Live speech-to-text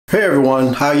Hey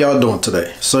everyone, how y'all doing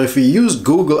today? So if you use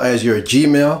Google as your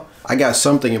Gmail, I got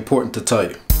something important to tell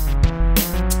you.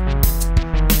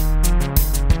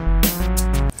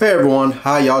 Hey everyone,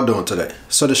 how y'all doing today?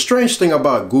 So the strange thing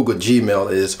about Google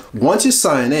Gmail is once you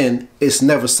sign in, it's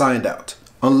never signed out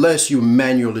unless you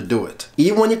manually do it.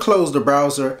 Even when you close the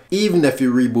browser, even if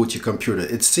you reboot your computer,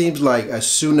 it seems like as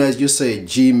soon as you say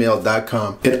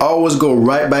gmail.com, it always goes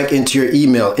right back into your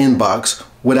email inbox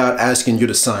without asking you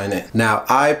to sign in. Now,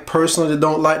 I personally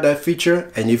don't like that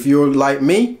feature, and if you're like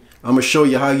me, I'm gonna show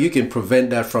you how you can prevent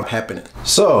that from happening.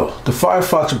 So, the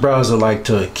Firefox browser like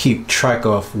to keep track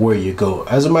of where you go.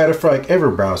 As a matter of fact,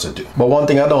 every browser do. But one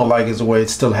thing I don't like is the way it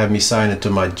still have me sign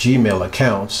into my Gmail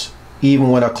accounts,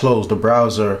 even when I close the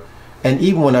browser and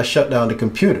even when I shut down the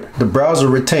computer. The browser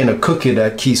retain a cookie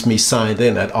that keeps me signed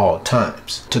in at all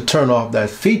times. To turn off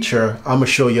that feature, I'm gonna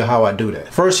show you how I do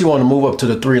that. First, you wanna move up to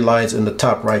the three lines in the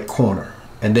top right corner.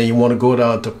 And then you want to go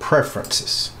down to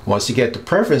preferences. Once you get to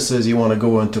preferences, you want to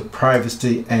go into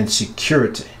privacy and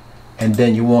security. And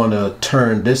then you want to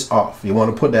turn this off. You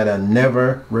want to put that on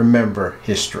never remember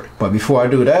history. But before I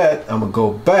do that, I'm going to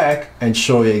go back and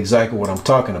show you exactly what I'm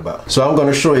talking about. So I'm going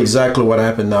to show you exactly what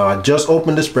happened now. I just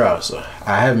opened this browser.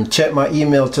 I haven't checked my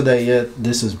email today yet.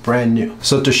 This is brand new.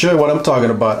 So to show you what I'm talking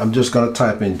about, I'm just going to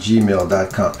type in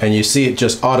gmail.com. And you see it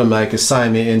just automatically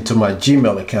sign me into my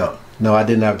Gmail account. Now, I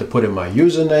didn't have to put in my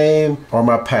username or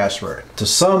my password. To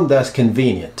some, that's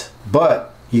convenient,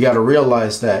 but you got to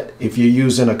realize that if you're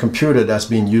using a computer that's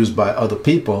being used by other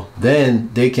people,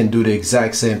 then they can do the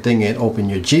exact same thing and open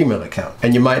your Gmail account.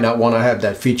 And you might not want to have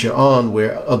that feature on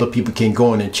where other people can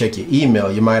go in and check your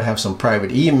email. You might have some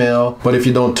private email, but if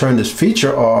you don't turn this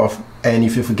feature off, and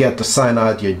if you forget to sign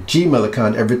out your Gmail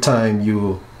account every time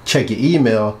you check your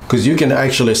email, because you can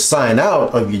actually sign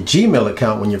out of your Gmail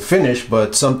account when you're finished,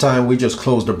 but sometimes we just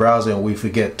close the browser and we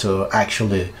forget to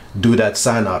actually do that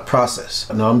sign out process.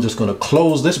 Now I'm just going to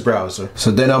close this browser. So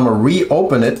then I'm going to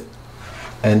reopen it,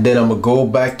 and then I'm going to go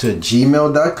back to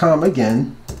gmail.com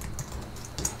again.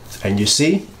 And you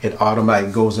see, it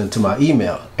automatically goes into my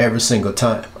email every single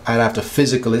time. I'd have to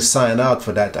physically sign out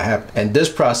for that to happen. And this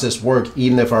process works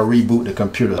even if I reboot the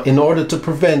computer. In order to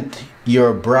prevent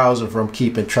your browser from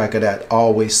keeping track of that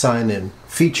always sign in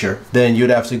feature, then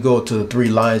you'd have to go to the three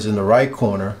lines in the right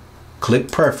corner,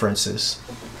 click preferences,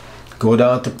 go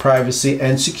down to privacy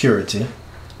and security,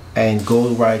 and go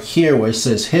right here where it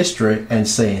says history and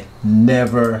say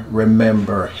never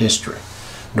remember history.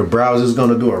 The browser is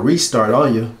going to do a restart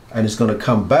on you, and it's going to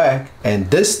come back, and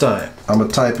this time I'm going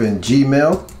to type in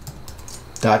gmail.com.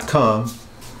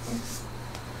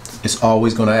 It's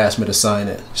always going to ask me to sign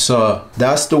in. So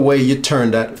that's the way you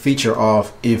turn that feature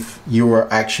off if you were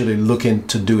actually looking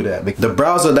to do that. The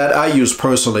browser that I use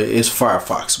personally is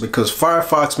Firefox, because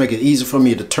Firefox makes it easy for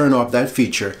me to turn off that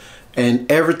feature, and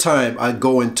every time I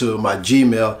go into my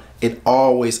Gmail, it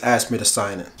always asks me to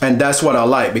sign in. And that's what I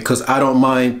like, because I don't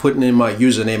mind putting in my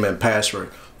username and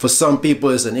password. For some people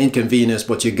it's an inconvenience,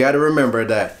 but you got to remember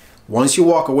that once you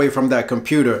walk away from that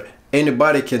computer,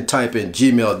 anybody can type in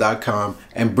gmail.com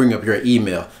and bring up your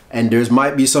email. And there's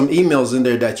might be some emails in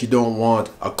there that you don't want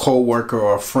a coworker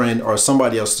or a friend or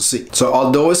somebody else to see. So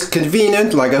although it's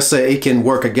convenient, like I said, it can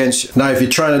work against you. Now, if you're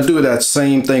trying to do that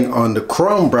same thing on the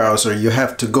Chrome browser, you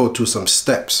have to go to some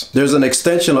steps. There's an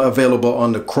extension available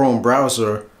on the Chrome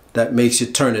browser that makes you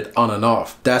turn it on and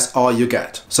off. That's all you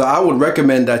got. So I would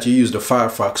recommend that you use the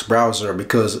Firefox browser,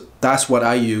 because that's what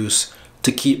I use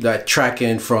to keep that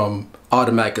tracking from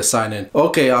automatic sign-in.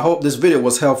 Okay, I hope this video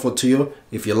was helpful to you.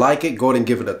 If you like it, go ahead and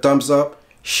give it a thumbs up,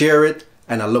 share it,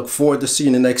 and I look forward to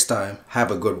seeing you next time.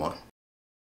 Have a good one.